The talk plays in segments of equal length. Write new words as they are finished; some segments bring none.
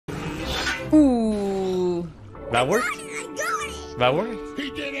Ooh. That worked? That worked?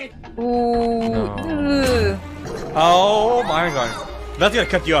 He did it! Ooh. No. Oh my god. That's gonna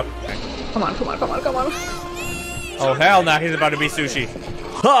cut you up. Come on, come on, come on, come on. Oh hell no, he's about to be sushi.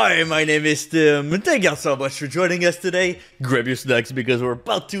 Hi, my name is Tim. Thank you so much for joining us today. Grab your snacks because we're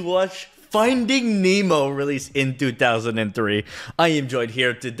about to watch Finding Nemo, released in 2003. I am joined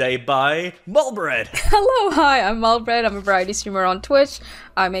here today by Malbread. Hello, hi, I'm Malbread. I'm a variety streamer on Twitch.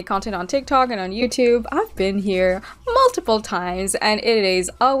 I make content on TikTok and on YouTube. I've been here multiple times, and it is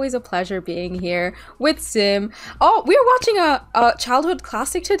always a pleasure being here with Sim. Oh, we're watching a childhood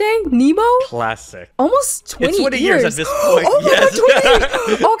classic today, Nemo. Classic. Almost 20 it's 20 years at this point. Oh yes. my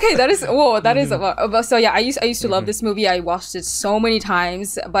god, 20 Okay, that is, whoa, that is, so yeah, I used to love this movie. I watched it so many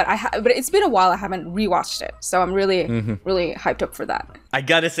times, but but it's been a while I haven't rewatched it. So I'm really, really hyped up for that. I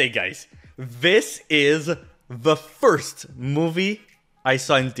gotta say, guys, this is the first movie I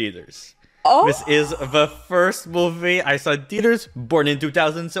saw in theaters. Oh. This is the first movie I saw in theaters, born in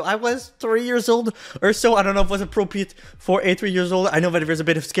 2000, so I was 3 years old or so. I don't know if it was appropriate for a 3 years old. I know that there's a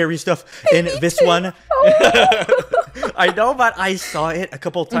bit of scary stuff in this one. Oh. I know that I saw it a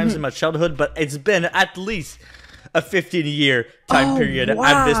couple of times in my childhood, but it's been at least a 15-year time period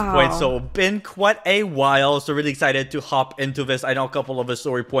at this point, so been quite a while. So really excited to hop into this. I know a couple of the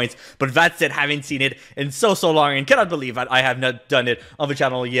story points, but that's it. Haven't seen it in so long, and cannot believe that I have not done it on the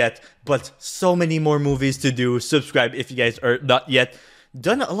channel yet. But so many more movies to do. Subscribe if you guys are not yet.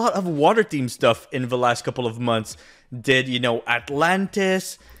 Done a lot of water theme stuff in the last couple of months. Did, you know,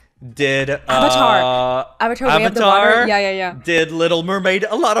 Atlantis. Did Avatar Way of the Water. Yeah. Did Little Mermaid.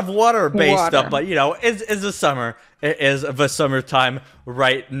 A lot of water-based stuff, but you know, it's the summer. It is the summertime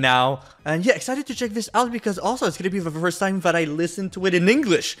right now. And yeah, excited to check this out because also it's gonna be the first time that I listen to it in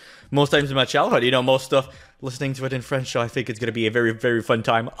English. Most times in my childhood, you know, most stuff listening to it in French, so I think it's gonna be a very, very fun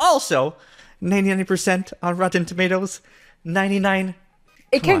time. Also, 99% on Rotten Tomatoes, 99.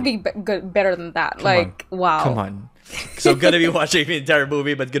 It can be better than that. Wow. Come on. So gonna be watching the entire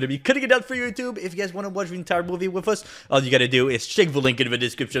movie, but gonna be cutting it out for YouTube. If you guys want to watch the entire movie with us, all you gotta do is check the link in the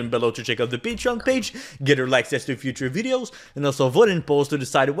description below to check out the Patreon page, get early access to future videos, and also vote in polls to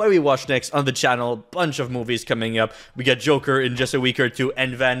decide what we watch next on the channel. Bunch of movies coming up. We got Joker in just a week or two,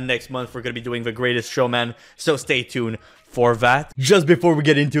 and then next month we're gonna be doing The Greatest Showman, so stay tuned for that. Just before we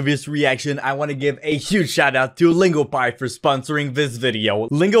get into this reaction, I want to give a huge shout out to LingoPie for sponsoring this video.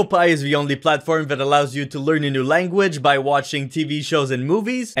 LingoPie is the only platform that allows you to learn a new language by watching TV shows and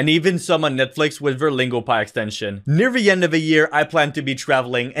movies, and even some on Netflix with their LingoPie extension. Near the end of the year, I plan to be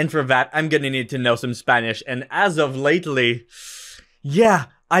traveling, and for that, I'm gonna need to know some Spanish, and as of lately, yeah,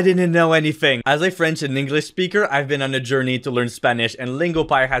 I didn't know anything. As a French and English speaker, I've been on a journey to learn Spanish, and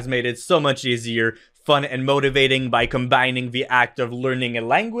LingoPie has made it so much easier, fun, and motivating by combining the act of learning a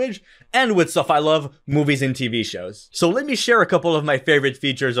language and with stuff I love, movies and TV shows. So let me share a couple of my favorite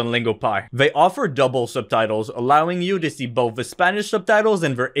features on LingoPie. They offer double subtitles, allowing you to see both the Spanish subtitles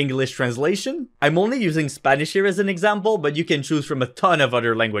and their English translation. I'm only using Spanish here as an example, but you can choose from a ton of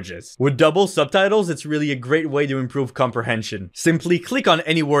other languages. With double subtitles, it's really a great way to improve comprehension. Simply click on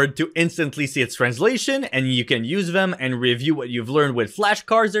any word to instantly see its translation, and you can use them and review what you've learned with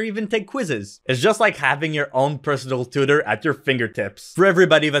flashcards or even take quizzes. It's just like having your own personal tutor at your fingertips. For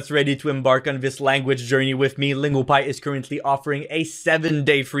everybody that's ready to embark on this language journey with me, LingoPie is currently offering a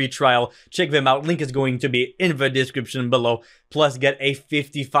 7-day free trial. Check them out. Link is going to be in the description below. Plus, get a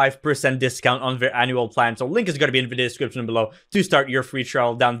 55% discount on their annual plan. So link is going to be in the description below to start your free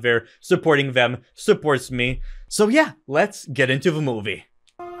trial down there. Supporting them supports me. So yeah, let's get into the movie.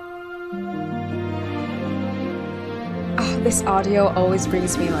 This audio always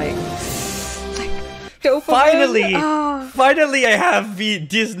brings me like dopamine. Finally I have the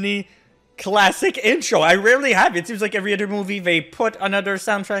Disney classic intro. I rarely have it. It seems like every other movie they put another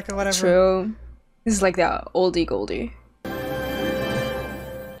soundtrack or whatever. True. This is like the oldie goldie.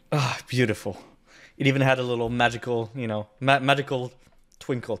 Ah, beautiful. It even had a little magical, you know, magical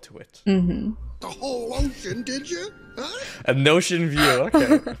twinkle to it. The whole ocean, did you? Huh? An ocean view,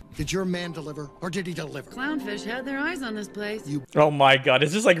 okay. Did your man deliver, or did he deliver? Clownfish had their eyes on this place. Oh my god,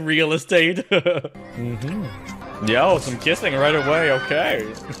 is this like real estate? Yo, some kissing right away, okay.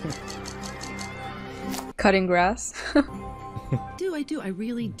 Cutting grass. I do, I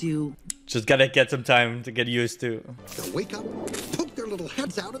really do. Just gotta get some time to get used to. They'll wake up, poke their little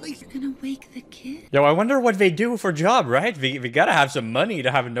heads out, and You're gonna wake the kid? Yo, I wonder what they do for a job, right? We gotta have some money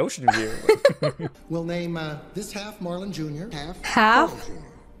to have an ocean view. We'll name this half Marlin Jr., Half? Marlin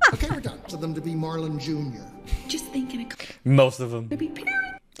Jr. Okay, we're done. For them to be Marlin Jr. Just thinking it Most of them. could be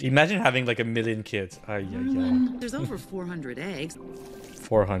parents. Imagine having like 1 million kids. There's over 400 eggs.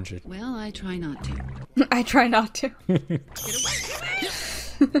 400. Well, I try not to. I try not to.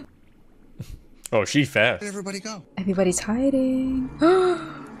 Oh, she fast. Where'd everybody go? Everybody's hiding.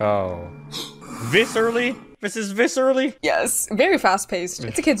 Oh. This early? This is this early? Yes, very fast paced.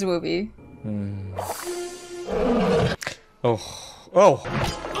 It's a kids movie. Oh.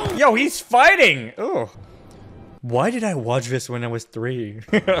 Oh. Yo, he's fighting! Oh. Why did I watch this when I was 3?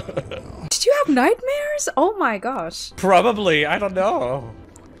 Did you have nightmares? Oh my gosh. Probably. I don't know.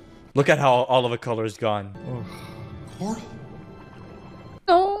 Look at how all of the color's gone. Oh. Coral.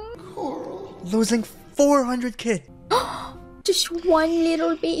 Oh. Coral. Losing 400 kids. Just one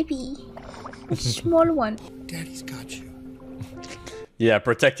little baby. A small one. Daddy's got you. Yeah,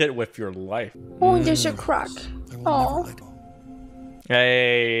 protect it with your life. Oh, there's a crack. I will Oh. never let go.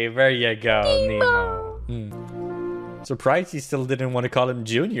 Hey, there you go, Nemo. Surprised he still didn't want to call him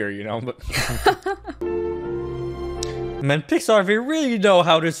Junior, you know, but... Man, Pixar, they really know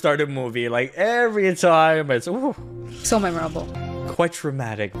how to start a movie. Like, every time, it's... Ooh, So memorable. quite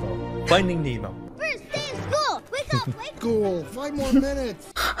traumatic, though. Finding Nemo. First day of school! Wake up! Wake Gould, 5 more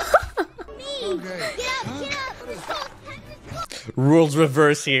minutes. me! Okay. Get up! Get up! It's school! Time for school! Rules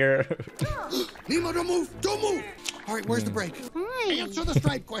reverse here. Nemo, don't move! Don't move! All right, where's the break? Answer the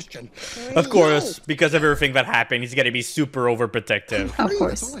stripe question. Of course, because of everything that happened, he's gonna be super overprotective. Of Three,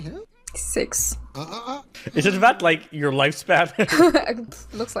 course. That's all I have. 6. Isn't that, like, your lifespan?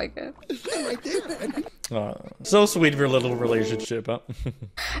 Looks like it. Right there. So sweet for a little relationship, huh?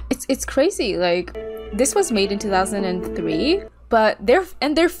 It's crazy. Like, this was made in 2003, but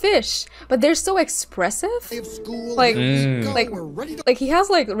they're fish, but they're so expressive. Day of school. Like- here we go. like- We're ready to... Like, he has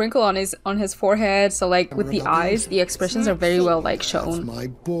like wrinkle on his forehead, so like with the eyes, the expressions are very well like shown. My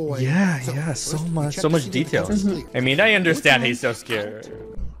boy. Yeah, so much detail. I mean, I understand he's so scared.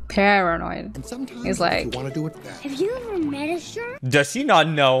 Paranoid. And sometimes He's like- if you want to do it fast. Have you ever met a shark? Does he not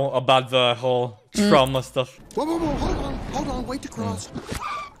know about the whole trauma stuff? Whoa, whoa, whoa, hold on, wait to cross.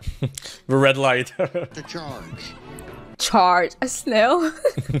 The red light. To charge. Charge a snail.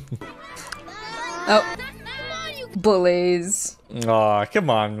 Oh, bullies. Aw, come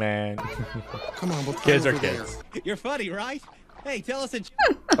on, man. Come on, we'll Kids are over there. kids. You're funny, right? Hey, tell us a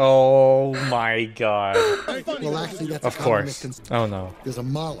Oh my god. Well, actually, that's Of a common course. misconception. Oh no. There's a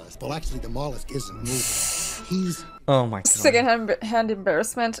mollusk. Well, actually, the mollusk isn't moving. He's... Oh my god. Second-hand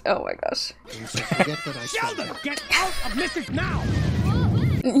embarrassment. Oh my gosh. So forget that I said Sheldon, that. get out of Mrs. Now!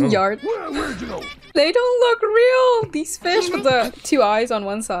 Yard. They don't look real. These fish with the 2 eyes on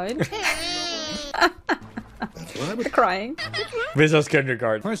one side. That's what I was... Crying. Visual's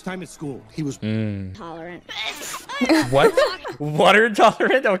kindergarten. First time at school. He was... Tolerant. What? Water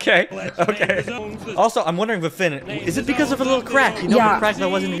intolerant? Okay. Okay. Also, I'm wondering with Finn, is it because of a little crack? You know, Yeah. the crack that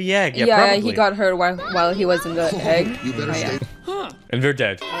was in the egg? Yeah, probably. he got hurt while he was in the egg. You better Oh, yeah. stay... And they're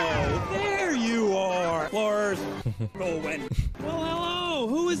dead. Oh, there you are, explorers. Well, hello.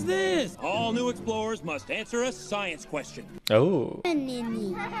 Who is this? All new explorers must answer a science question. Oh. Okay,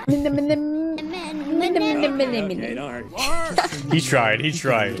 don't hurt. He tried.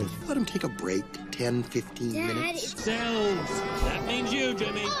 Let him take a break. 10, 15 minutes. Selves. That means you,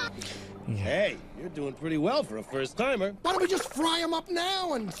 Jimmy. Hey, you're doing pretty well for a first timer. Why don't we just fry him up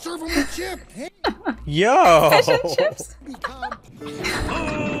now and serve him with chip? Hey, Yo. Fish and chips. be calm.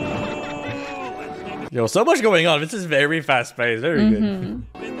 Yo, so much going on. This is very fast paced. Very good.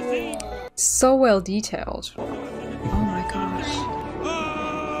 So well detailed. Oh my gosh.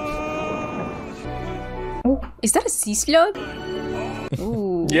 Oh, is that a sea slug?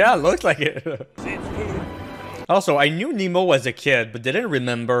 Ooh. Yeah, looks like it. Also, I knew Nemo as a kid, but didn't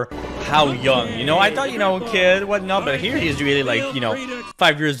remember how young. You know, I thought, you know, kid, whatnot, but here he's really like, you know,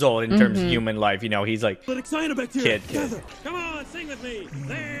 5 years old in terms of human life. You know, he's like kid. Come on, sing with me.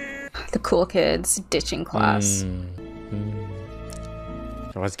 There. The cool kids ditching class.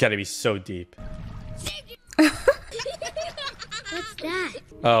 Oh, it's gotta be so deep. What's that?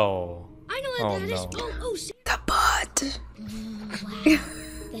 Oh. I know Oh, what that is. no. Oh, The butt.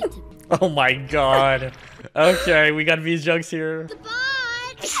 that's a Oh my god. Okay, we got these jugs here. bud.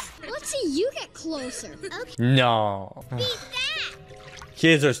 Let's see you get closer. Okay, No. beat that.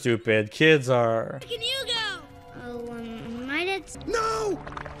 Kids are stupid. Kids are... Can you go? Oh, my dad's... No!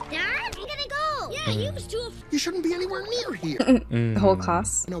 Dad, I'm gonna go. Yeah, he was too... You shouldn't be anywhere near here. The whole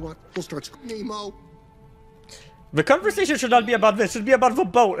class. You know what? We'll start... Nemo. The conversation should not be about this. It should be about the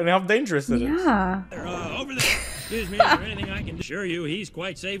boat and how dangerous it is. Yeah. Over there. Excuse me, is there anything I can assure you? He's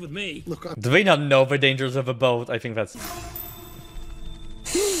quite safe with me. Look up. Do they not know the dangers of a boat? I think that's...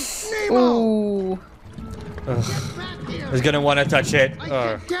 Nemo! Ooh. Back here! He's gonna want to touch it. I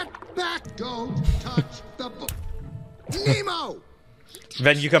said get back! Don't touch the boat. Nemo!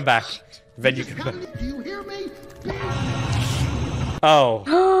 Then you come back. Then you come back. Do you hear me? Oh.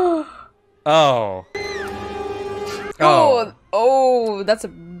 Oh. Oh, oh, that's a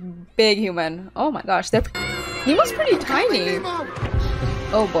big human. Oh my gosh, he was pretty tiny.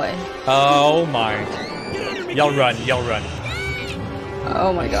 Oh boy. Oh my. Y'all run, y'all run.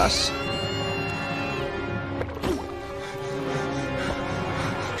 Oh my gosh.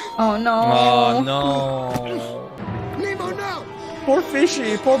 Oh no. Oh no. Nemo, no! Poor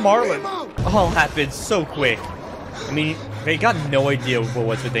fishy, poor Marlin. Nemo! All happened so quick. I mean, they got no idea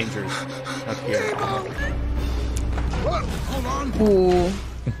what's the dangers up here. Nemo! Hold on. Ooh.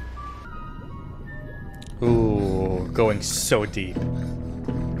 Ooh, going so deep.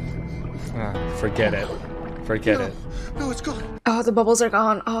 Ah, forget it. Forget it. No, it's gone. Oh, the bubbles are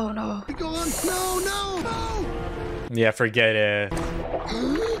gone. Oh no. It's gone. No, no, no! Yeah, forget it.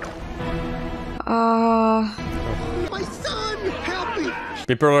 My son! Help me!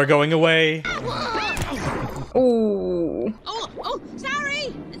 People are going away. Ooh. Oh,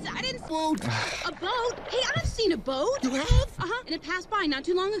 sorry. I didn't. Boat. A boat? Hey, I've seen a boat. You have? Uh-huh. And it passed by not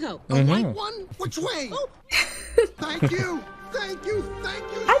too long ago. A white one? Which way? Oh. Thank you. Thank you. Thank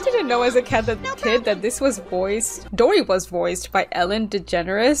you. I didn't know as a kid that this was voiced. Dory was voiced by Ellen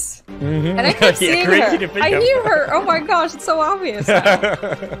DeGeneres. And I kept seeing her. I knew her. Oh my gosh, it's so obvious now.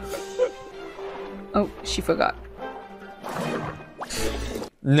 Oh, she forgot.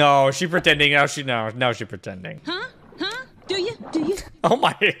 No, she pretending. Now she pretending. Huh? Do you? Oh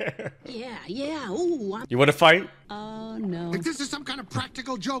my. Yeah. Ooh. You want to fight? No. If this is some kind of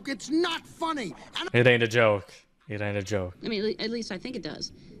practical joke, it's not funny. And It ain't a joke. It ain't a joke. I mean, at least I think it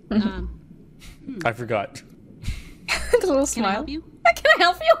does. I forgot. The little Can I smile. help you? Can I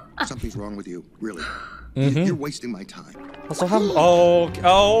help you? something's wrong with you, really. You're wasting my time. Also,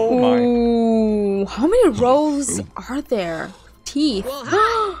 oh my. Ooh, how many rows are there? Teeth.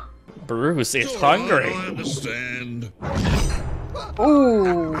 Bruce is hungry. I understand.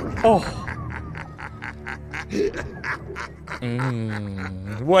 Ooh. Oh.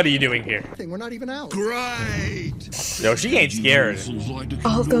 What are you doing here? We're not even out. Great! No, she ain't scared.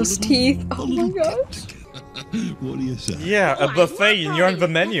 All those teeth. Oh my gosh. What do you say? Yeah, a buffet and you're on the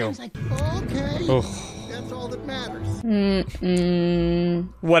menu. Okay. Oh. That's all that matters.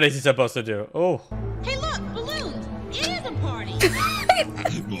 What is he supposed to do? Oh. Hey, look, balloons. It is a party.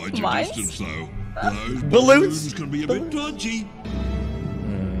 Mind your Mice? distance, though. Those Balloons? can be a bit dodgy.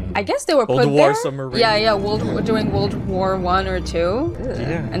 I guess they were Cold put War there. submarine. Yeah, during World War I or II.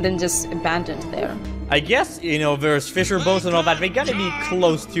 Yeah. And then just abandoned there. I guess, there's fisher boats and all that. They gotta be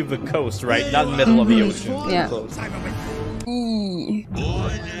close to the coast, right? Not in the middle of the ocean. Yeah. Close. Eee. I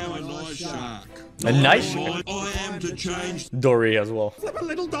am a nice shark. A nice I am to change. Dory as well. Flip a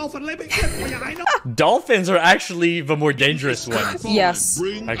little dolphin, let me get for you, I know. Dolphins are actually the more dangerous ones. Yes.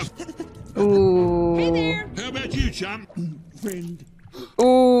 Bring a Ooh. Hey there. How about you, chum? Friend.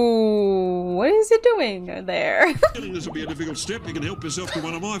 Ooh. What is he doing there? This will be a difficult step. You can help yourself to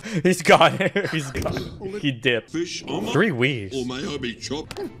one of my He's gone. He's gone. He dipped. fish on my... 3 weeks. Or may I be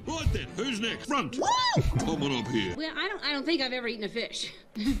chopped? Right then, who's next? Front. Come on up here. Well, I don't think I've ever eaten a fish.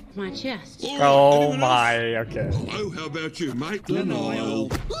 My chest. All right, Oh anyone else? my, okay. Hello, how about you, mate? Denial.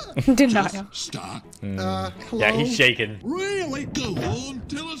 Denial. Start. Hello? Yeah, he's shaking. Really? Go on,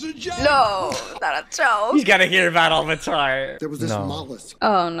 tell us a joke. No, not a joke. He's gotta hear that all the time. There was this No. mollusk.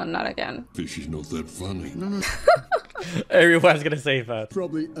 Oh no, not again. Fish is not that funny. No. Everyone's gonna say that.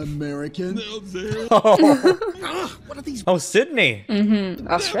 Probably American. Now there. What are these? Oh, Sydney.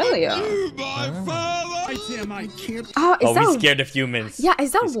 Australia. You, my father. I Tim, I can't. Oh, is Oh, he's that? scared of humans. Yeah,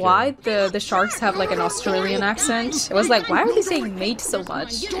 is that He's why the sharks have like an Australian accent? It was like, why are they saying mate so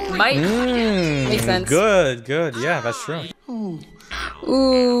much? Mate. Makes sense. Good. Yeah, that's true. Ooh.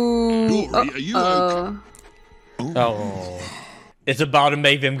 Dory, are you okay? Oh. It's about to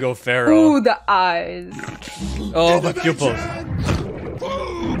make them go feral. Ooh, the eyes. Oh, the pupils.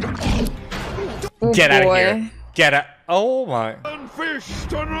 Ooh, Get out of boy. here. Get out. Oh my. Fish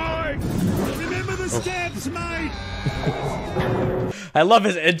tonight. Remember the steps, mate. I love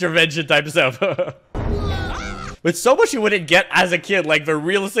his intervention type stuff. With so much you wouldn't get as a kid, like the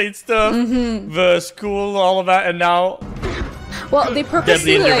real estate stuff, the school, all of that, and now... Well, they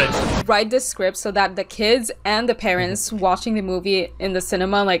purposely Deadly like write the script so that the kids and the parents watching the movie in the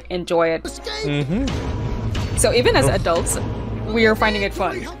cinema like enjoy it. So even as adults, we are finding it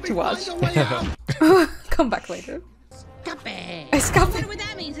fun to watch. Come back later. Escape. Escape. Whatever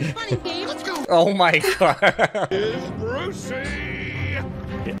that means. It's fun and games. Let's go. Oh my god. Brucey.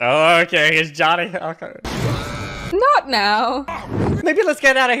 Oh, okay, it's Johnny. Okay. Not now. Maybe let's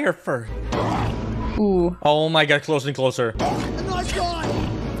get out of here first. Ooh. Oh my god, closer and closer. The knife's gone.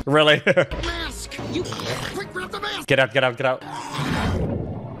 Really? Mask! You quick, grab the mask! Get out, get out, get out.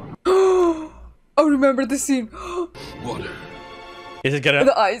 I remember the scene. What? Is it gonna...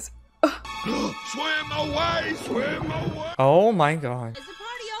 The eyes. Swim away! Swim away! Oh my god. Is the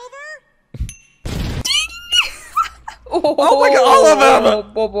party over? Oh my god, all of them!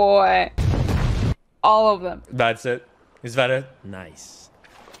 Oh boy. All of them. That's it. Is that it? Nice.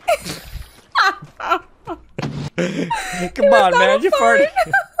 Come on, man. You farted.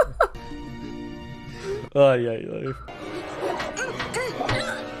 Oh, yeah.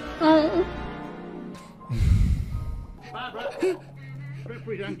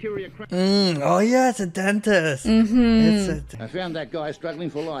 Oh yeah, it's a dentist. I found that guy struggling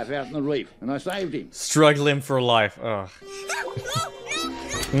for life out in the reef, and I saved him. Struggling for life. Ugh.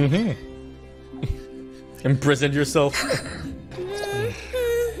 Imprisoned yourself.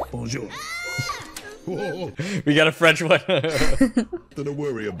 Bonjour. We got a French one. Nothing to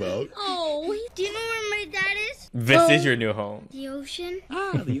worry about. Oh, do you know where my dad is? This is your new home. The ocean.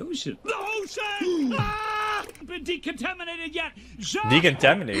 Ah, the ocean. The ocean! Ah! Been decontaminated yet? Jacques!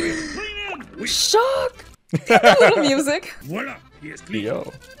 Decontaminated. Clean in! Shock. A little music. Voila! Yes, clean. Yo.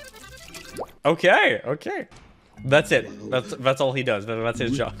 Okay. That's it. That's all he does. That's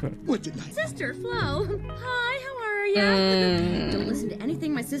his job. Sister Flo. Hi, how are ya? Don't listen to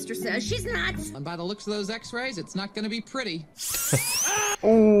anything my sister says. She's nuts. And by the looks of those x-rays, it's not gonna be pretty.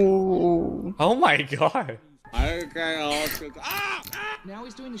 Ooh. Oh my god. Now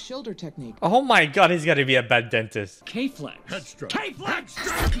he's doing the shoulder technique. Oh my god, he's gotta be a bad dentist. K-flex. K-flex!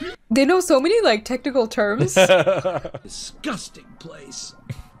 They know so many like technical terms. Disgusting place.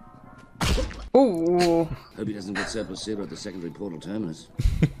 Ooh. Hope he doesn't get surplus zero at the secondary portal terminus.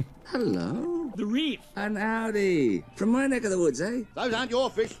 Hello. The reef. And howdy. From my neck of the woods, eh? Those aren't your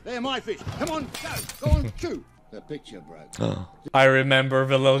fish, they're my fish. Come on, go on, chew. The picture broke. I remember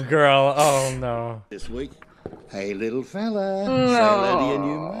the little girl. Oh no. This week. Hey, little fella. Say hello to your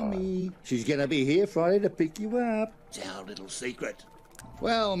new mummy. She's gonna be here Friday to pick you up. It's our little secret.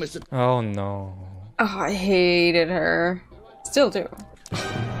 Well, Mr. Oh no. Oh, I hated her. Still do.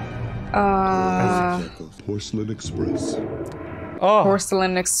 Porcelain Express. Oh.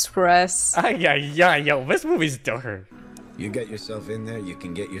 Porcelain Express. Yeah. Yo, this movie's dark. You get yourself in there, you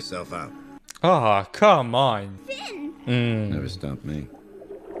can get yourself out. Oh, come on. Never stopped me.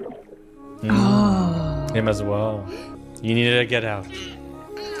 Him as well. You needed to get out.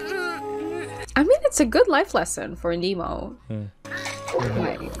 I mean, it's a good life lesson for Nemo.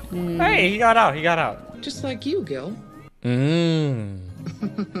 Hey, he got out. Just like you, Gil. I've seen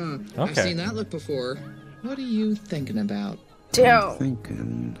Okay. that look before. What are you thinking about? Damn.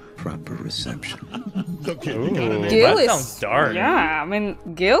 Thinking proper reception. Okay, Ooh, you got an Gil that is sounds dark. Yeah, I mean,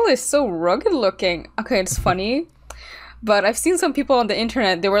 Gil is so rugged looking. Okay, it's funny, but I've seen some people on the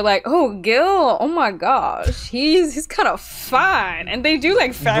internet. They were like, "Oh, Gil! Oh my gosh, he's kind of fine," and they do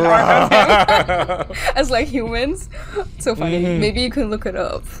like fan art of him as like humans. So funny. Maybe you can look it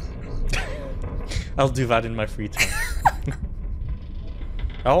up. I'll do that in my free time.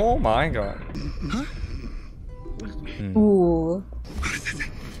 Oh my god. Ooh.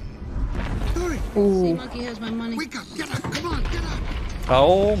 Dory, Sea monkey has my money. wake up, get up, come on, get up.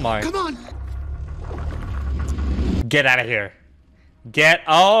 Oh my. Come on. Get out of here.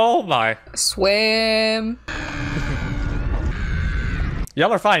 Oh my. Swim.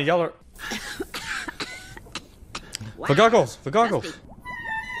 Y'all are fine. Y'all are. For goggles. Ooh.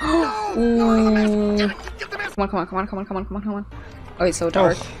 Come on. Oh, it's so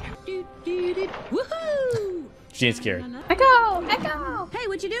dark. Woohoo! She ain't scared. Echo. Hey,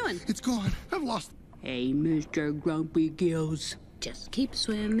 what you doing? It's gone. I've lost. Hey, Mr. Grumpy Gills. Just keep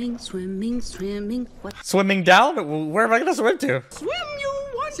swimming. What? Swimming down? Where am I gonna swim to? Swim, you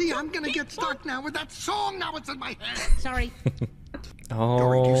want? See, I'm gonna get stuck now with that song. Now it's in my head. Sorry.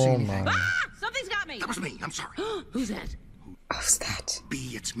 Dory, do you see Oh anything? my. Ah! Something's got me. That was me. I'm sorry. Who's that? Who's that?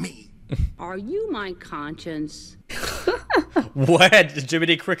 B, it's me. Are you my conscience? What?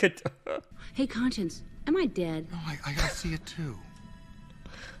 Jiminy Cricket? Hey, conscience. Am I dead? Oh, I gotta see it too.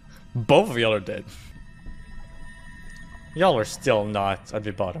 Both of y'all are dead. Y'all are still not at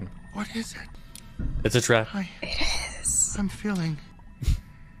the bottom. What is it? It's a trap. I'm feeling,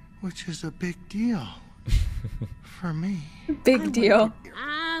 which is a big deal for me. Big deal.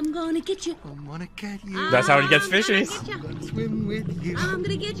 I'm gonna get you. I wanna get you. That's how it gets fishies. Swim with you. I'm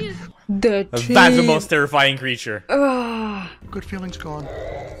gonna get you. The That's the most terrifying creature. Good feelings gone.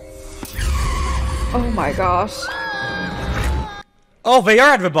 Oh my gosh. Oh, they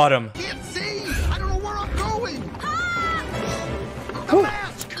are at the bottom. Can't see. I don't know where I'm going. The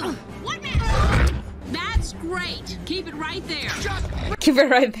mask. What mask? That's great. Keep it right there. Keep it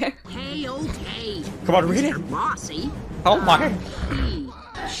right there. Okay, okay. Come on, read it. You're bossy. Oh my.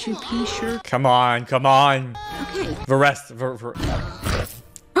 Sure. Come on, come on. Okay. The rest.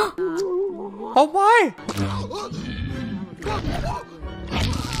 Oh my.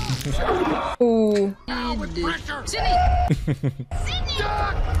 Ooh.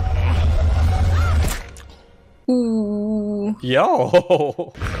 Ooh. Yo.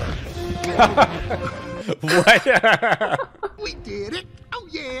 What? We did it. Oh,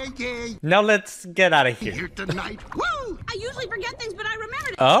 yeah, yeah. Now let's get out of here. Here tonight. Woo! I usually forget things, but I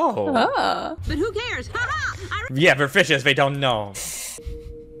remembered it. Oh. Ah. But who cares? Haha! Yeah, they're fishes. They don't know.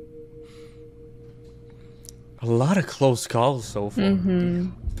 A lot of close calls so far. Mm-hmm.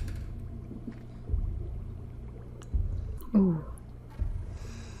 Ooh.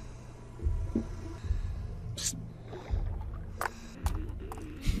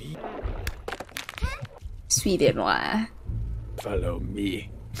 Suivez-moi. Follow me.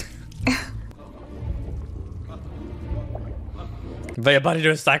 They about to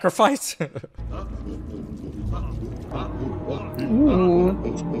do a sacrifice? Ooh.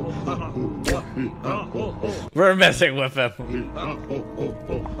 We're messing with him.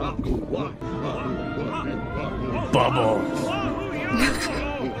 Bubbles.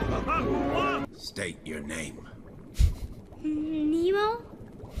 State your name. Nemo?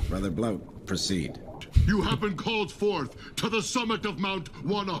 Brother Bloat, proceed. You have been called forth to the summit of Mount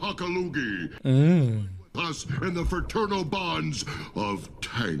Wanahakalugi. Us in the fraternal bonds of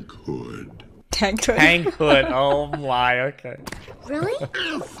tankhood. Tankhood. Tankhood. Oh my, okay. Really?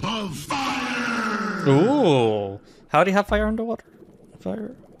 If of fire! Ooh. How do you have fire underwater?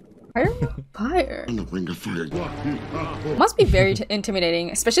 Fire? Fire? Fire. On the ring of fire. Must be very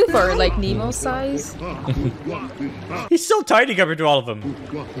intimidating, especially for like Nemo's size. He's so tiny compared to all of them.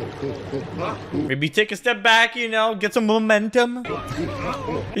 Maybe take a step back, you know, get some momentum.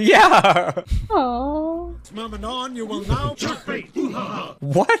 Yeah. Aww. Moving on, you will now just be.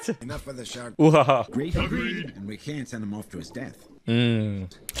 What? Enough of the shark. Ooh-ha-ha. Agreed. And we can't send him off to his death.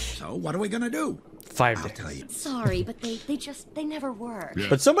 So what are we gonna do? 5 I'll days. tell you. Sorry, but they never work.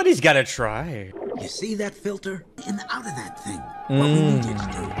 But somebody's gotta try. You see that filter? In and out of that thing. What we need you to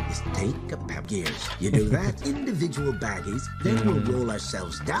do is take a pair of gears. You do that, individual baggies, then we'll roll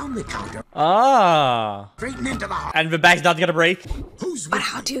ourselves down the counter, Ah. straighten into the heart. And the bag's not gonna break? Who's But with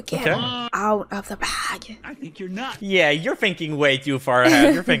how you? do you get Okay. out of the bag? I think you're nuts. Yeah, you're thinking way too far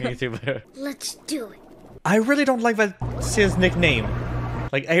ahead. You're thinking too far. Let's do it. I really don't like that his nickname.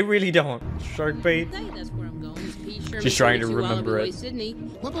 Like, I really don't. Shark bait. That's where I'm going. This P. Sherman Just trying to 42 remember Wallaby it. Way, Sydney.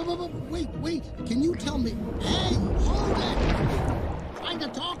 Wait. Can you tell me? Hey, hold it. Trying to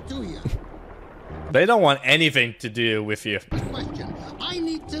talk to you. They don't want anything to do with you. Question. I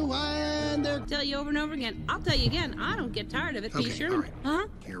need to, Tell you over and over again. I'll tell you again. I don't get tired of it, P. Okay, Sherman. all right. Huh?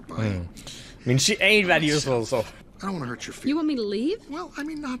 Here, bye. I mean, she ain't that useful, so. I don't want to hurt your feelings. You want me to leave? Well, I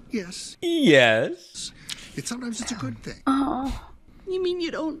mean, not yes. Yes. Sometimes it's a good thing. Oh. You mean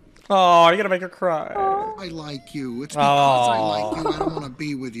you don't? Oh, you're gonna make her cry. I like you. It's because I like you. I don't want to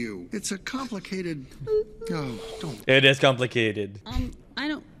be with you. It's a complicated. Oh, don't. It is complicated. I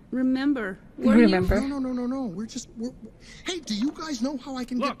don't remember. Remember? No. We're. Hey, do you guys know how I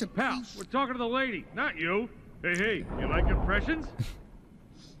can Look, get to pal, peace? we're talking to the lady, not you. Hey, you like impressions?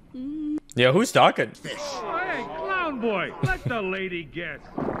 Yeah, who's talking? Oh, hey, clown boy, let the lady guess.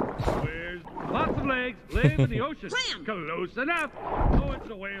 Where's lots of legs, live in the ocean. Clam. Close enough. Oh, it's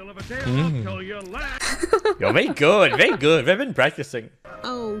a whale of a tail until you laugh. Yo, they good. They good. They've been practicing.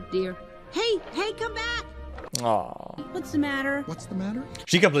 Oh dear. Hey, come back. Aw. What's the matter? What's the matter?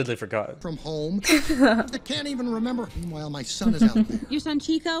 She completely forgot. From home. I can't even remember. Meanwhile, my son is out there. Your son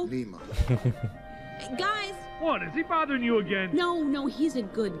Chico? Lima. Guys. What, is he bothering you again? No, he's a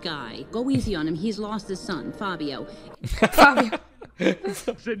good guy. Go easy on him. He's lost his son, Fabio. Fabio.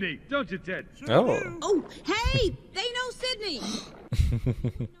 Sydney, don't you, Ted? Oh. Oh, hey, they know Sydney.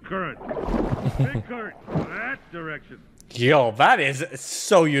 Current. Big current. That direction. Yo, that is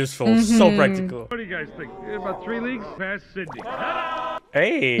so useful. So practical. What do you guys think? About 3 leagues past Sydney.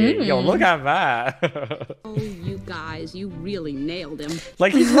 Hey, yo, look at that. Oh, you guys, you really nailed him.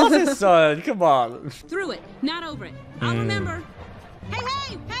 Like, he's lost his son. Come on. Through it, not over it. I'll remember.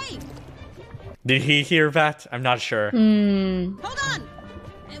 Hey! Did he hear that? I'm not sure. Hold on.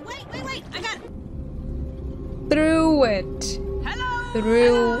 Wait. I got it. Through it. Hello.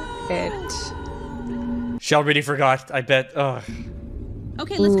 Through it. She already forgot, I bet. Ugh.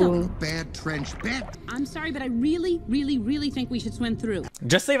 Okay, let's go. Bad trench. Bad. I'm sorry, but I really, really, really think we should swim through.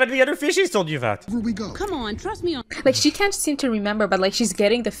 Just say that the other fishies told you that. Where we go? Come on, trust me on. Like, she can't seem to remember, but like she's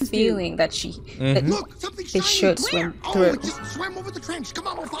getting the feeling that that Look, something they shiny. should swim Oh, through. it just swam over the trench. Come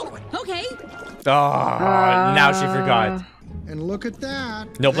on, we'll follow it. Okay. Oh, now she forgot. And look at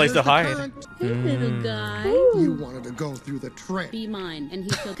that. No place There's to the hide. current. Hey, little guy. You wanted to go through the trench. Be mine. And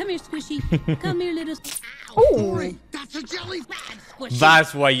he's so, come here, squishy. Come here, little. Dory, that's a jellyfish. Squishy.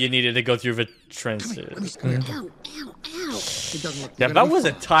 That's why you needed to go through the trenches. Come here. Ow, ow, ow. It doesn't look Yeah, good that to was be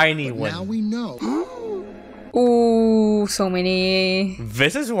a fun. tiny But now one. we know. Ooh, so many.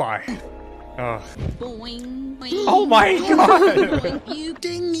 This is why. Oh, Boing, boing. oh my god! Boing, you.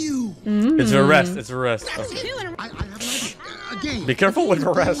 Ding you. It's a rest. It's a rest. Two in a I have an idea. A game. Be careful with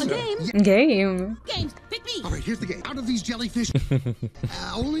the rest. game. Game. Games. Pick me. All right, here's the game. Out of these jellyfish,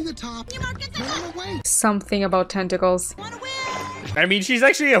 only the top. Run away. Something about tentacles. I mean, she's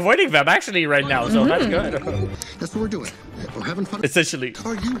actually avoiding them actually right now, so that's good. That's what we're doing. We're having fun. Essentially.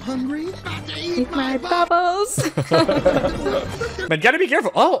 Are you hungry? About to eat Eat my bubbles. But gotta be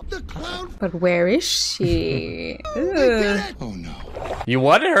careful. Oh, The clown. But where is she? They Ugh. did it. Oh no. you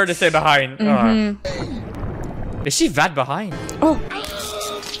wanted her to stay behind. Is she that behind? Oh,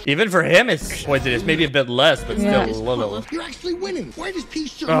 Even for him, it's poisonous. Maybe a bit less, but Yeah. still a little. You're actually winning. Where does Pea Oh.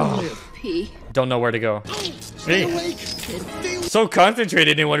 Sherman live? P. Don't know where to go. Stay Hey. awake. Stay awake. So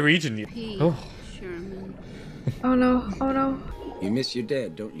concentrated in one region. P. Oh. Sherman. oh no, oh no. You miss your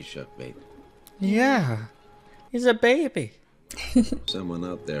dad, don't you, Shuckbait? Yeah. He's a baby. Someone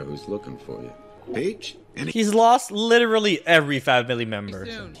out there who's looking for you. Peach? He's lost literally every family member.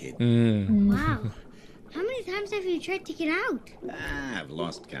 Wow. How many times have you tried to get out? I've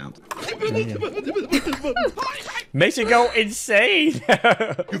lost count. Makes you go insane.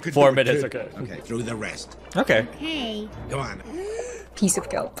 4 minutes, okay. Okay, through the rest. Okay. Hey. Go on. Piece of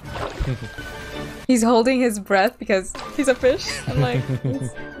kelp. He's holding his breath because he's a fish. And like,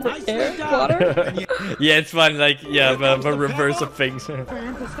 it's air, water. Yeah, it's fun, like, yeah, the reverse of things.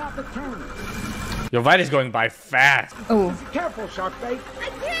 Your Vita's going by fast. Oh, Careful, Sharkbait.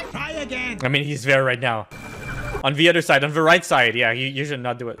 Try again. I mean, he's there right now. On the other side, on the right side. Yeah, you should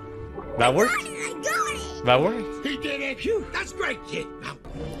not do it. That worked? That worked? He did it. Phew, that's great, kid.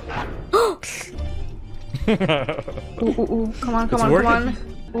 ooh, ooh, ooh. Come on, come It's on, working. come on.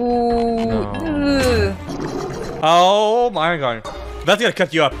 Ooh. Ugh. Oh my god. That's gonna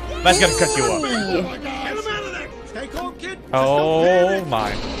cut you up. That's gonna cut you up. Get him out of there. Stay calm, kid. Oh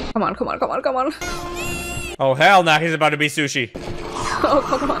my. Come on, come on, come on, come on. Oh hell nah, he's about to be sushi. Oh,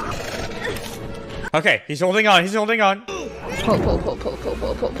 come on. Okay, he's holding on, he's holding on. Pull, pull, pull, pull, pull,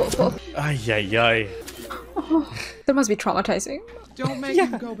 pull, pull, pull, pull. Ay, ay, ay. Oh, that must be traumatizing. Don't make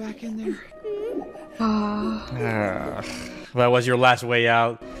him go back in there. Ah, that was your last way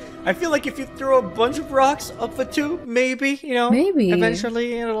out. I feel like if you throw a bunch of rocks up the tube, maybe, you know, Maybe.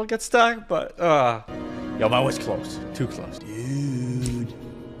 eventually it'll get stuck, but yo, that was close. Too close. Dude.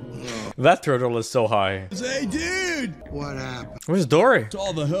 That turtle is so high. Hey, dude. What happened? Where's Dory?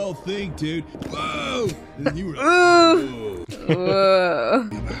 Saw the whole thing, dude. Whoa. And you were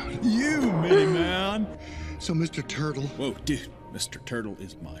you, Minnie Man. So, Mr. Turtle. Whoa, dude. Mr. Turtle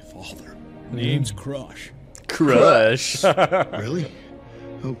is my father. Name's Crush. Crush. Really?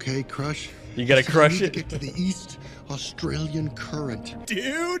 Okay, Crush. You gotta Listen, crush I need it. to get to the East Australian current.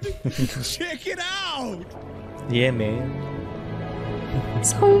 Dude, check it out. Yeah, man.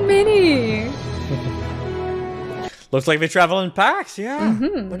 So many. Looks like they travel in packs, yeah.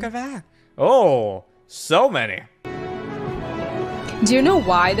 Look at that. Oh, so many. Do you know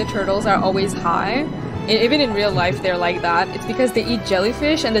why the turtles are always high? Even in real life, they're like that. It's because they eat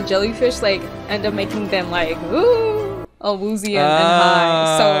jellyfish, and the jellyfish like end up making them like ooh, all woozy and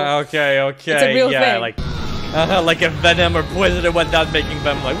high. So okay, okay. it's a real yeah, thing. like if venom or poison went down, making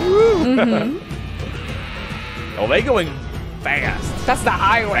them like woo. Oh, they going fast. that's the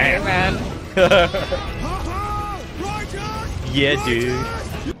highway, man. Yeah, dude.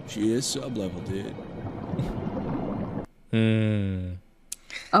 She is sub-level, dude.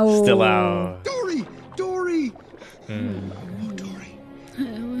 Oh, Still out. Dory! Dory!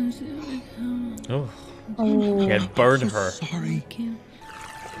 Oh, it burned her. Sorry.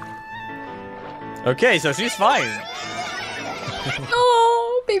 Okay, so she's fine.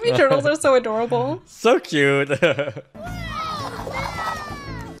 Oh, baby turtles are so adorable. So cute.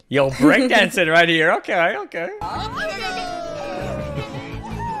 Yo, breakdancing right here. Okay, okay.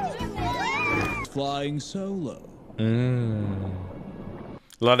 Flying solo.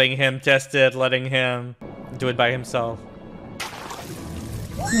 Letting him test it, letting him do it by himself.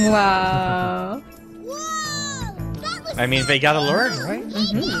 Wow. Whoa! That I mean, they gotta learn, right?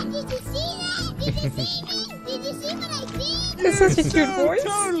 It's such a cute voice.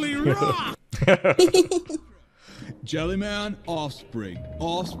 Totally rock. Jellyman, offspring.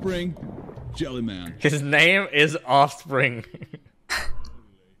 Offspring, Jellyman. His name is Offspring.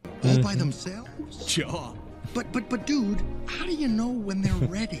 All by themselves? Sure. But dude, how do you know when they're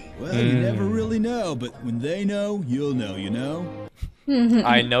ready? Well, you never really know, but when they know, you'll know, you know?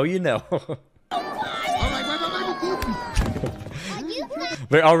 I know you know.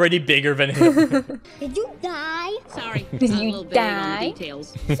 We're already bigger than him. Did you die? Sorry, Did I'm a you little vague on die? the details.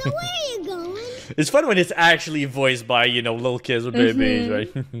 So where are you going? It's fun when it's actually voiced by, you know, little kids or babies,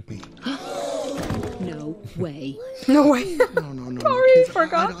 right? No way. No way. No. Sorry, kids,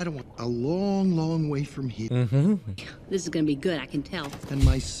 forgot. I don't want a long way from here. This is gonna be good, I can tell. And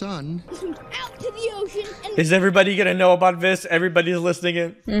my son. Out to the ocean and Is everybody gonna know about this? Everybody's listening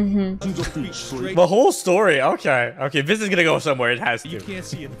in? The whole story. Okay. Okay, this is gonna go somewhere. It has to. You can't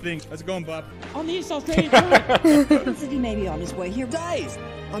see a thing. How's it going, Bob? On the East Australian coast. Said he may be on his way here. Days.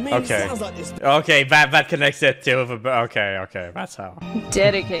 I mean, it Okay. sounds like this. Okay, that connects it to. Okay, that's how.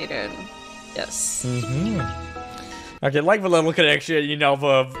 Dedicated. Yes. Okay, like the little connection, you know,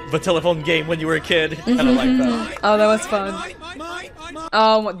 the telephone game when you were a kid. I don't like that. Oh, that was fun.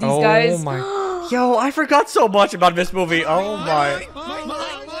 Oh, these guys. My. Yo, I forgot so much about this movie. Oh my.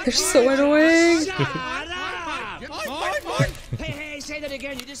 They're so annoying. Hey, say that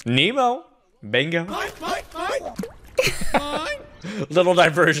again. You just. Nemo. Bingo. Little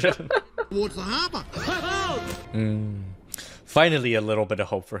diversion. Towards the harbor. Finally, a little bit of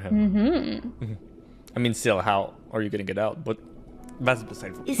hope for him. I mean, still, how are you gonna get out? But that's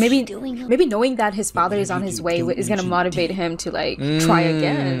beside the point. Maybe knowing that his father is on his way is gonna motivate him to like try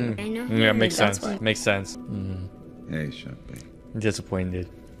again. I know. Yeah, makes That's sense. why. Makes sense. Hey, Sharpie. Disappointed.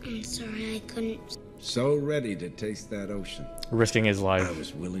 I'm sorry I couldn't. So ready to taste that ocean. Risking his I life.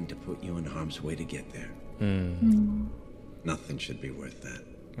 was willing to put you in harm's way to get there. Nothing should be worth that.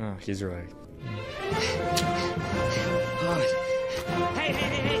 Oh, he's right.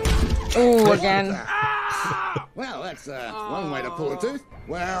 Hey. Oh, again. Well, that's one way to pull a tooth.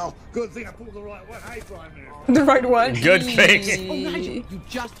 Well, good thing I pulled the right one. Hey, Prime Minister. The right one. Good thing. Oh, Nigel, you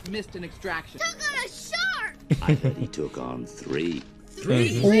just missed an extraction. Took on a shark. I heard he took on 3.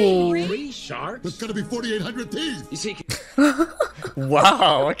 Three sharks? There's gonna be 4,800 teeth. You see,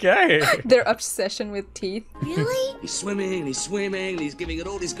 Wow. Okay. Their obsession with teeth. Really? he's swimming, and he's giving it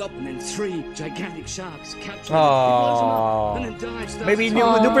all he's got, and then 3 gigantic sharks capture him, Aww. and then dives. Maybe new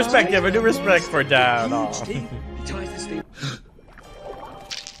perspective, a new respect for Dad. Huge teeth. He ties this thing.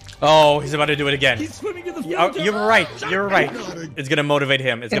 Oh, he's about to do it again. He's swimming in the Oh, you're right. You're right. It's gonna motivate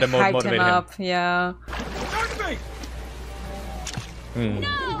him. It's gonna Hyped motivate him him. up. Yeah.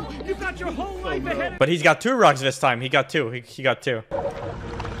 No! You've got your whole life ahead. But he's got 2 rocks this time. He got 2. He got 2. Oh,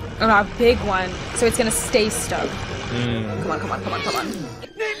 a big one. So it's gonna stay stuck. Come on.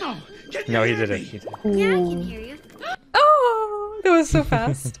 Nemo! No, he did it. He did. Yeah, I can hear you. Oh, that was so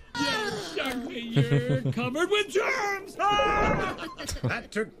fast. You're covered with germs! That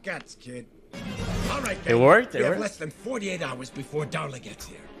took guts, kid. All right, It worked. We It have worked. less than 48 hours before Darla gets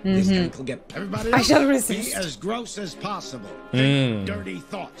here. This guy will get everybody I else. shall Be resist. as gross as possible. Think dirty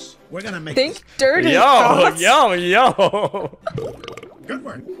thoughts. We're gonna make Think this. dirty. Yo, thoughts. yo. Good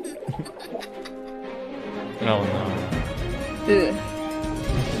work. Oh no. Ugh.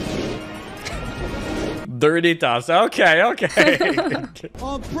 Dirty toss. Okay, okay.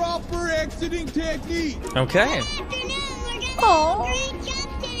 A proper exiting technique. Okay.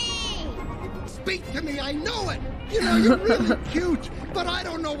 Speak to me, I know it. You know, you're really cute, but I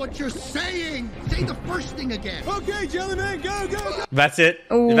don't know what you're saying. Say the first thing again. Okay, Jellyman, go, go, go. That's it.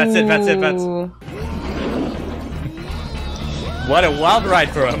 That's it. That's it. That's. What a wild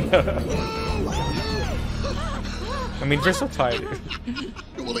ride for him. I mean, we're so tired.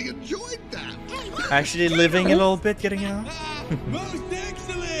 Well, I enjoyed that. Actually living a little bit, getting out. Most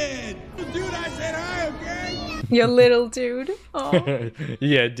excellent. Dude, I said hi, okay? You little dude. Oh.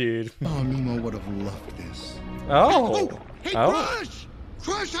 Yeah, dude. Oh, Nemo would have loved this. Oh. Hey, Oh. Crush!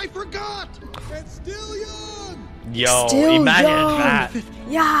 Crush, I forgot! It's still young. Yo, Still imagine young. that.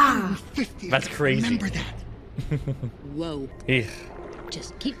 Yeah. 50. That's crazy. Remember that. Whoa. Yeah.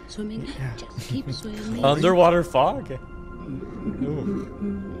 Just keep swimming. Just keep swimming. Underwater fog.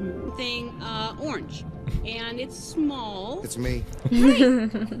 Thing, orange. And it's small. It's me.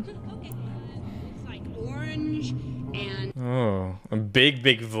 It's like orange and... Oh, a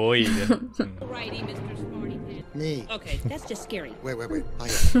big void. Righty, Mr. Smarty Pants. Me. Okay, that's just scary. Wait. I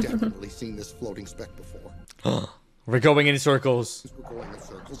have definitely seen this floating speck before. We're going in circles.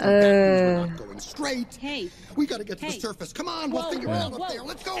 We're not going straight. Hey. We gotta get to the surface. Come on, we'll figure it out up there.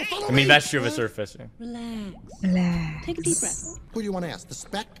 Let's go. Follow I mean, me. that's true of a surface. Yeah. Relax. Take a deep breath. Who do you want to ask? The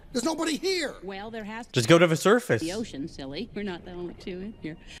speck? There's nobody here. Well, there has to Just go to the surface. be the ocean, silly. We're not the only two in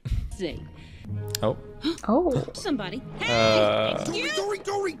here. See. Oh. Oh. Somebody. Hey! Excuse?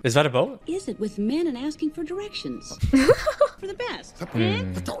 Dory! Is that a boat? Is it with men and asking for directions? For the best.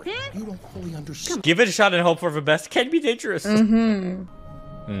 Dory, you don't fully understand. Give it a shot and hope for the best. Can be dangerous. All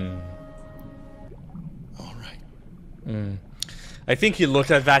right. I think he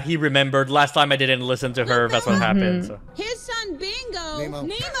looked at that. He remembered last time I didn't listen to her. That's what happened. So. His son Bingo.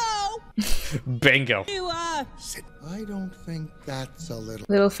 Nemo. Bingo. You, Sit. I don't think that's a little...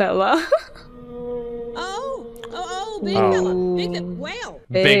 Little fella. Big fella. Big whale.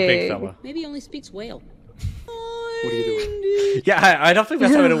 Big fella. Maybe he only speaks whale. What are you doing? Yeah, I don't think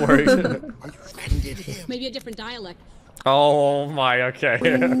that's how it works. Are you offended him? Maybe a different dialect. Oh my, okay.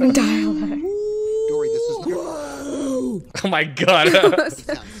 Dialect. Dory, this is... Oh my god.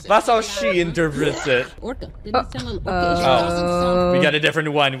 That's how she interprets it. Orca. Didn't it sound a little orca-ish? We got a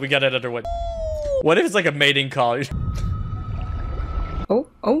different one. We got another one. What if it's like a mating call? Oh.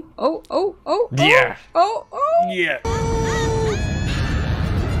 Yeah. Oh. Yeah.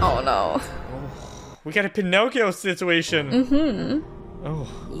 Oh no. We got a Pinocchio situation. Oh.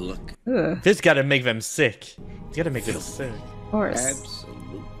 Look. This gotta make them sick. It's gotta make them sick. Of course. Absolutely.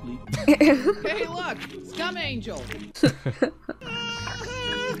 Hey, look! Scum Angel!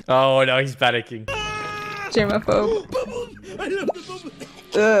 Oh no, he's panicking. Germaphobe.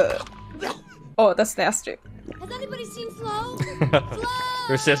 Oh, that's nasty. Has anybody seen Flo?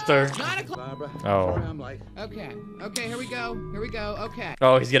 Her sister. Barbara. Oh. I'm like, Okay, here we go. Okay.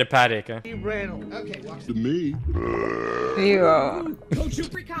 Oh, he's gonna panic, huh? he ran. Okay, watch To me. Yeah. Don't you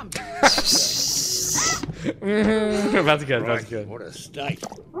freak out! That's good, that's good. What a stink.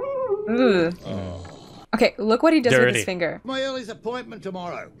 Okay, look what he does with Dirty. his finger. My earliest appointment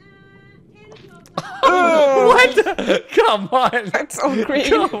tomorrow. What? Come on. That's so creepy.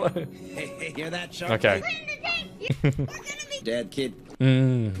 Come on. Hey, hear that, Chuck? Okay. Dad, kid.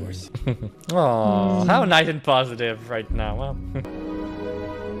 Of course. Oh, how nice and positive right now. Well.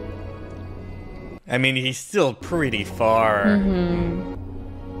 I mean, he's still pretty far.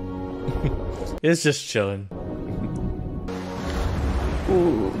 It's just chilling.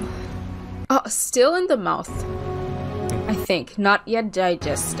 Ooh. Oh, still in the mouth. I think. Not yet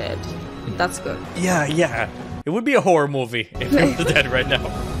digested. That's good. Yeah. It would be a horror movie if he was dead right now.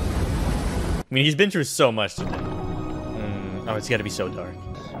 I mean, he's been through so much today. Oh, it's gotta be so dark.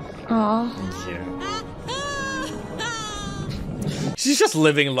 Aww. Yeah. She's just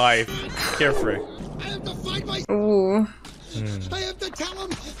living life. Carefree. I have to find my... Ooh. I have to tell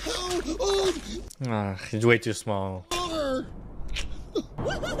him how old... He's way too small.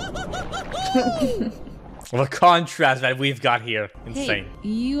 The contrast that we've got here. Insane. Hey,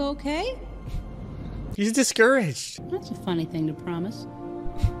 you okay? He's discouraged. That's a funny thing to promise.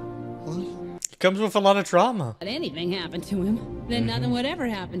 He comes with a lot of trauma. If anything happened to him, then nothing would ever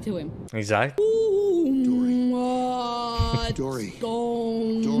happen to him. Exactly. Dory.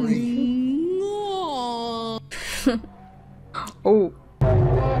 Oh.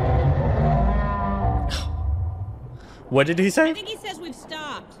 What did he I say? think he says we've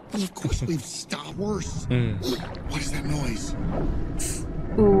stopped. Well, of course we've stopped. Worse. What is that noise?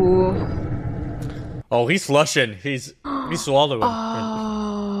 Ooh. Oh, he's flushing. He's swallowing.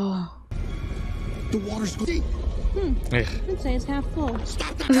 Oh. The water's deep. I'd say it's half full.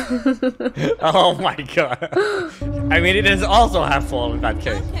 Stop that. Oh my god. I mean, it is also half full in that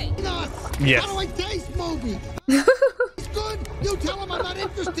case. Okay. Yes. How do I taste, Moby? It's good. You tell him I'm not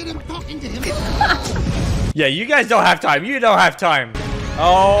interested in talking to him. Yeah, you guys don't have time. You don't have time.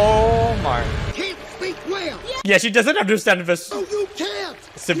 Oh my. Can't speak whale. Yeah, she doesn't understand this No, you can't.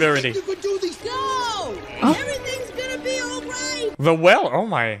 severity. You could do these. Go! Everything's gonna be alright! The well? Oh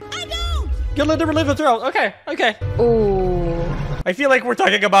my. I don't! You literally live the throat. Okay. Ooh. I feel like we're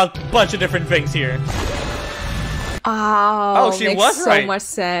talking about a bunch of different things here. Oh, she makes was so right. much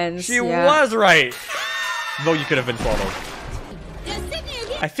sense. She was right. Though you could have been swallowed.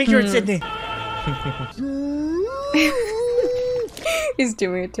 I think you're in Sydney. He's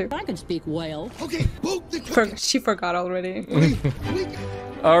doing it too. I can speak whale. Okay, boat the She forgot already.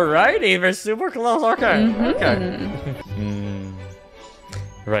 Alrighty, we're super close. Okay.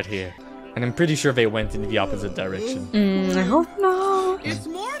 Right here. And I'm pretty sure they went in the opposite direction. I hope not. It's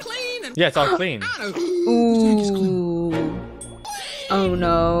more clean and... Yeah, it's all clean. Ooh. Oh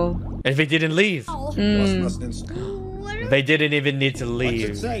no. If they didn't leave. What They didn't even need to leave.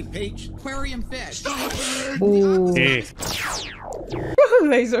 What's it say, Peach? Aquarium fish. Ooh.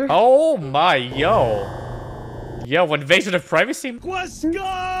 Laser. Oh my, yo. Yo, invasion of privacy?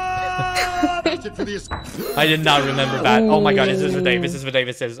 I did not remember that. Oh my god, this is what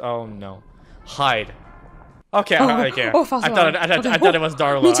David says. Oh no. Hide. Okay, okay. Oh, I thought it was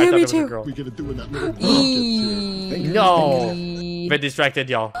Darla. Me too, I thought me it was too. a girl. We gotta do in that little No. Very distracted,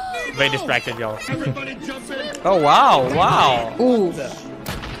 y'all. Very distracted, y'all. Oh wow, wow. Ooh.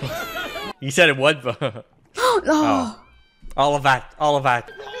 You said it would, but No. all of that. Oh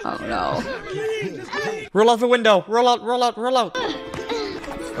no. Roll out the window. Roll out. Come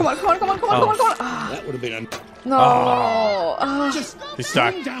on. That would have been No. He's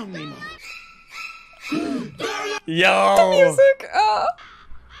stuck. down, Nemo. Yo. Music.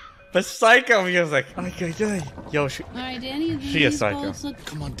 The psycho music. Yo, she is psycho.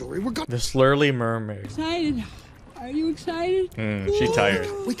 Come on, Dory. We're going. The slurly mermaid. Excited. Are you excited? She's tired.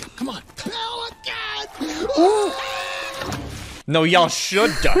 Wake up. Come on. No, y'all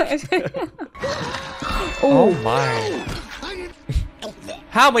should duck. Oh my.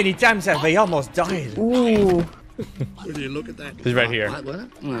 How many times have they almost died? Ooh. Where do you look at that? He's right here. Oh,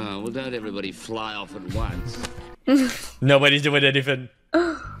 well, don't everybody fly off at once. Nobody's doing anything.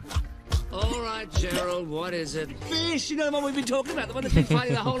 All right, Gerald, what is it? Fish, you know the one we've been talking about, the one that's been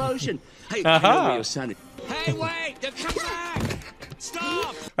fighting the whole ocean. Hey, I know where your son is. Hey, wait, they've come back!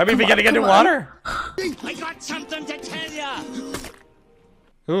 Stop! I mean, we gotta get in water. I got something to tell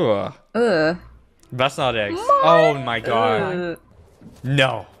you! Ooh. That's not eggs. Oh my god.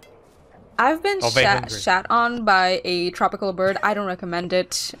 No. I've been shat on by a tropical bird. I don't recommend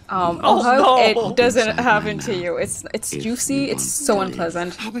it. I hope no. it doesn't happen to you. It's juicy. It's so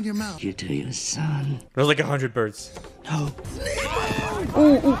unpleasant. Open your mouth. You to your son. There's like 100 birds. No.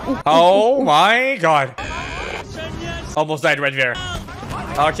 Oh my god. Almost died right there.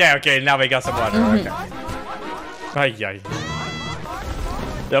 Okay, now we got some water. Okay. Ay.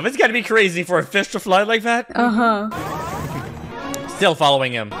 Yo, it's gotta be crazy for a fish to fly like that. Still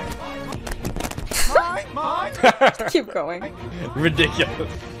following him. Keep going.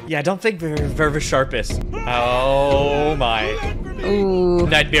 Ridiculous. Yeah, I don't think they're the sharpest. Oh my. Ooh.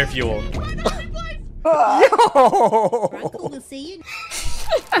 Nightmare fuel. We'll see you.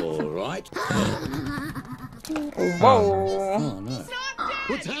 All right. Whoa. Oh no.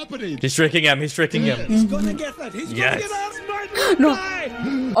 What's happening? He's tricking him. He's gonna get that. He's Yes. gonna get us. No.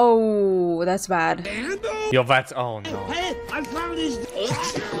 Oh, that's bad. Yo, that's oh no. Hey, I found his...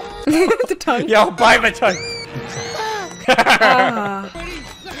 The tongue. Yo, bite my tongue.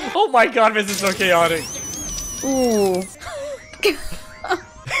 Oh my god, this is so chaotic. Ooh. It's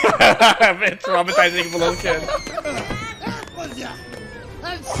traumatizing for little kid.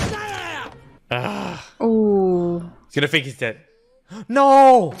 Ooh. He's gonna think he's dead.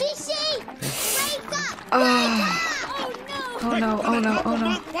 No! Fishy! Wake up! Oh no.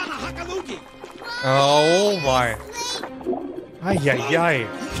 Oh my. Ay.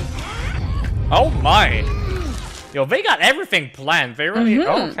 Oh my. Yo, they got everything planned. They really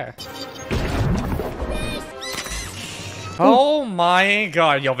okay. Oh my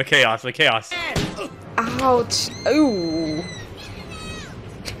god. Yo, the chaos. Ouch. Ooh.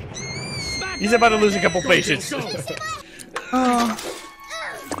 He's about to lose a couple patients.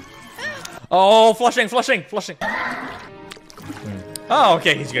 Oh, flushing. Oh,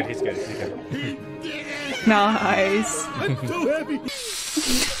 okay, he's good. Nice. I'm too heavy.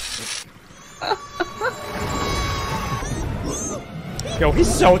 Yo,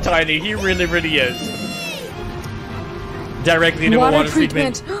 he's so tiny. He really is. Directly into a water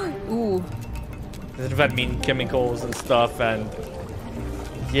treatment. Ooh. Does that mean chemicals and stuff and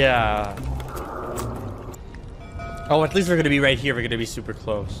yeah. Oh, at least we're gonna be right here. We're gonna be super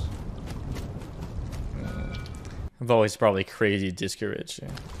close. Though he's probably crazy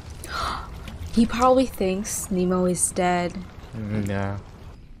discouraging. He probably thinks Nemo is dead. Yeah.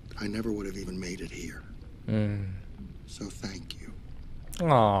 I never would have even made it here. So thank you.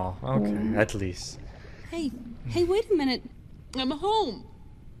 Oh, okay. At least. Hey, wait a minute. I'm home.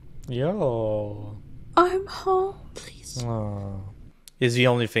 Yo. I'm home. Please. Oh. Is the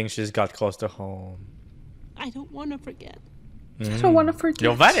only thing she's got close to home. I don't want to forget. I don't want to forget.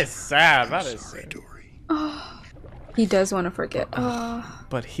 Yo, that is sad. That is sad. Dory. He does want to forget.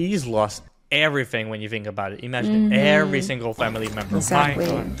 But he's lost everything when you think about it. Imagine every single family member. Exactly.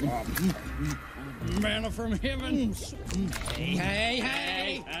 My God. Manna from heaven.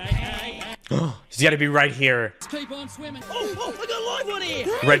 Hey. He's got to be right here. Let's keep on swimming. Oh, I got a live one here.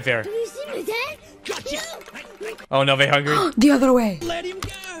 Right there. Do you see me, Dad? Gotcha. Oh no, they hungry? The other way. Let him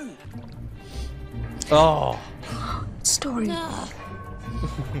go. Oh. Story.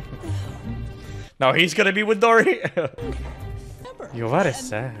 Now he's gonna be with Dory. Yo, what is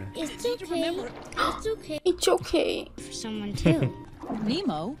sad. It's okay. It's okay. It's okay. For someone too.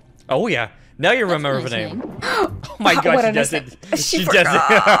 Nemo? Oh yeah. Now you remember the name. Oh my god, What she a does nice it. name. She does it.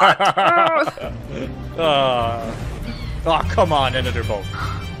 Oh, come on, another boat.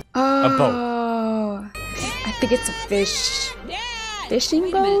 A boat. Oh, I think it's a fish. Fishing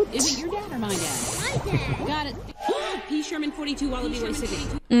Wait a minute. boat? Is it your dad or my dad? Got it. P. Sherman 42 Wallaby Way City.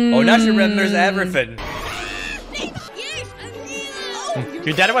 Oh, now she remembers everything.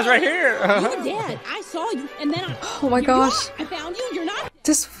 Your dad was right here. Your dad. I saw you, and then I. Oh my gosh. I found you. You're not.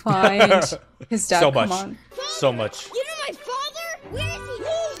 Just find his dad. So Come much. on. So much. You know my father? Where is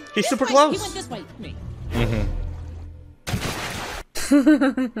he? He's super He close. went this way. Me.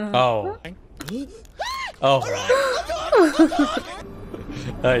 Oh. Oh.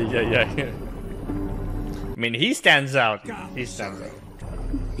 Yeah. I mean, he stands out. He stands out.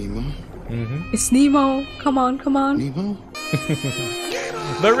 Nemo? It's Nemo. Come on, come on. Nemo?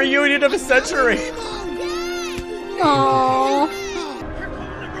 The reunion of a century. Aww.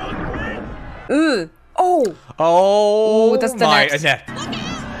 Ugh. Oh. Oh, that's the my net. net.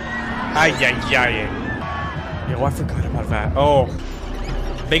 Ay. Yo, I forgot about that. Oh.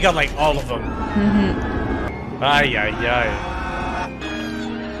 They got like all of them. Ay.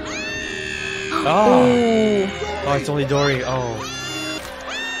 Oh. Oh, it's only Dory. Oh.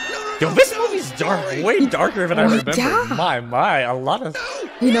 Yo, this movie's dark. Way darker than I remember. Yeah. My. A lot of...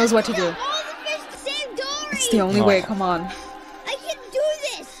 He knows what to do. All the fish to save Dory. It's the only way. Come on. I can do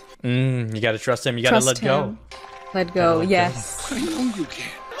this. You gotta trust him. You gotta let go. Let go. Yes. I know you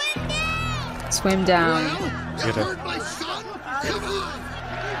can. Swim down. You gotta... Hurt my son? Come on!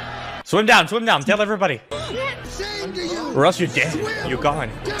 Swim down. Tell everybody. Same to you! Or else you're dead. You're gone.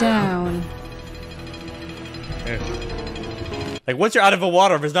 Down. Like, once you're out of the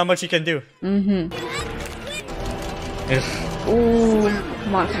water, there's not much you can do. Ooh.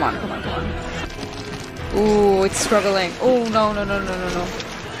 Come on. Ooh, it's struggling. Oh, no.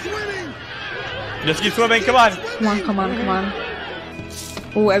 Just keep swimming. Come on. Come on.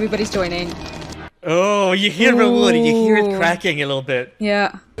 Oh, everybody's joining. Oh, you hear the wood. You hear it cracking a little bit.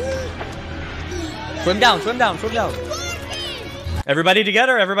 Yeah. Swim down. Everybody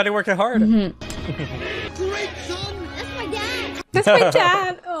together. Everybody working hard. Great son! That's my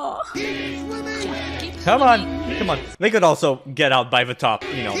dad. Oh. Come on. They could also get out by the top,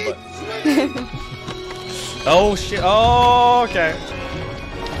 you know, but... Oh, shit. Oh, okay.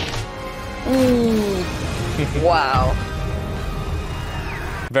 Ooh. Wow.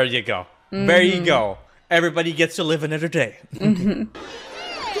 There you go. There you go. Everybody gets to live another day. There.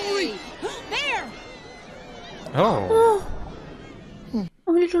 Oh. Oh,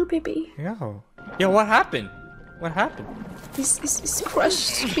 little baby. Yo, what happened? He's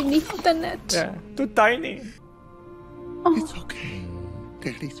crushed beneath the net. Yeah, too tiny. Oh. It's okay.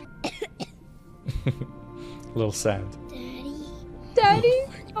 Daddy's... A little sad. Daddy.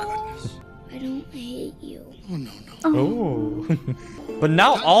 I don't hate you. Oh, no. Oh. But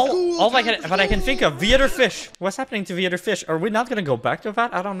now all I can think of, the other fish. What's happening to the other fish? Are we not gonna go back to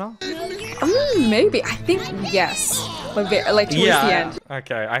that? I don't know. Maybe. I think yes. But like towards the end.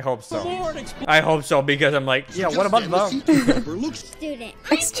 Okay, I hope so. Because I'm like, yeah, what about them? Student.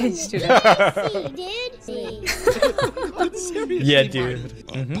 Exchange student. See, dude. Yeah, dude.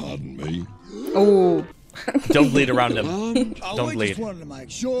 Pardon me. Oh. Don't bleed around them. Don't bleed. Wanted to make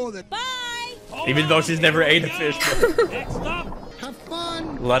sure that... Even though she's never ate a fish. Next stop. Have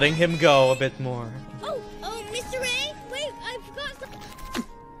fun! Letting him go a bit more. Oh, Mr. Ray? Wait, I forgot something.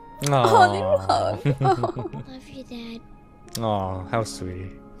 Oh, little hug. Oh. Love you, Dad. Oh, how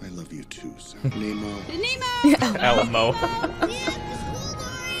sweet. I love you too, sir. Nemo. Elmo.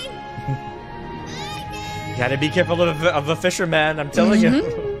 Gotta be careful of the fisherman, I'm telling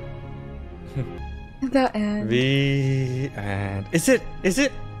you. The end. The end. Is it?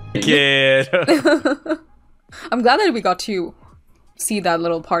 Kid. I'm glad that we got to see that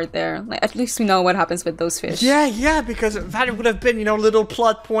little part there. Like, at least we know what happens with those fish. Yeah, because that would have been, you know, a little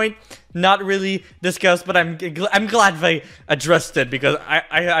plot point, not really discussed, but I'm glad they addressed it, because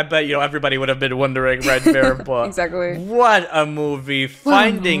I bet, you know, everybody would have been wondering right there, but exactly. What a movie.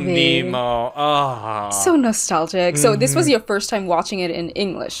 Finding Nemo. Oh. So nostalgic. So this was your first time watching it in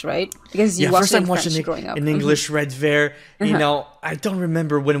English, right? Because you watched first it time in watching French it growing up. in English right there. You know, I don't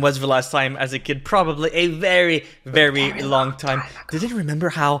remember when was the last time as a kid. Probably a very, very long time. Didn't remember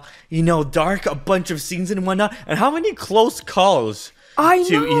how, you know, dark a bunch of scenes and whatnot, and how many close calls to,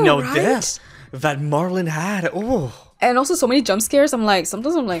 you know, right? death that Marlin had. Oh. And also so many jump scares.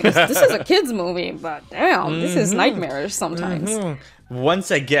 Sometimes I'm like, this is a kid's movie, but damn, this is nightmarish sometimes.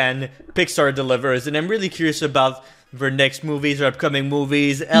 Once again, Pixar delivers, and I'm really curious about their next movies, their upcoming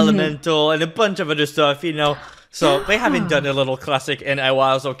movies, Elemental, and a bunch of other stuff, you know. So they haven't done a little classic in a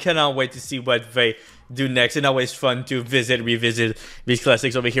while, so cannot wait to see what they do next. And always fun to revisit these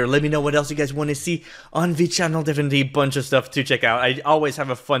classics over here. Let me know what else you guys want to see on the channel. Definitely a bunch of stuff to check out. I always have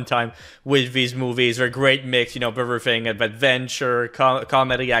a fun time with these movies. They're a great mix, you know, of everything, of adventure,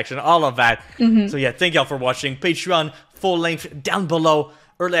 comedy, action, all of that. So yeah, thank y'all for watching. Patreon, full length down below.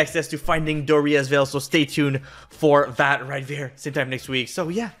 Early access to Finding Dory as well, so stay tuned for that right there. Same time next week. So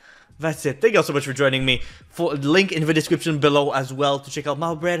yeah, that's it. Thank you all so much for joining me. Link in the description below as well to check out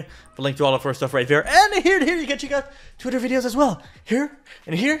Malbread. The link to all of our stuff right there. And here you can check out Twitter videos as well. Here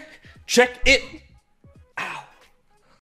and here. Check it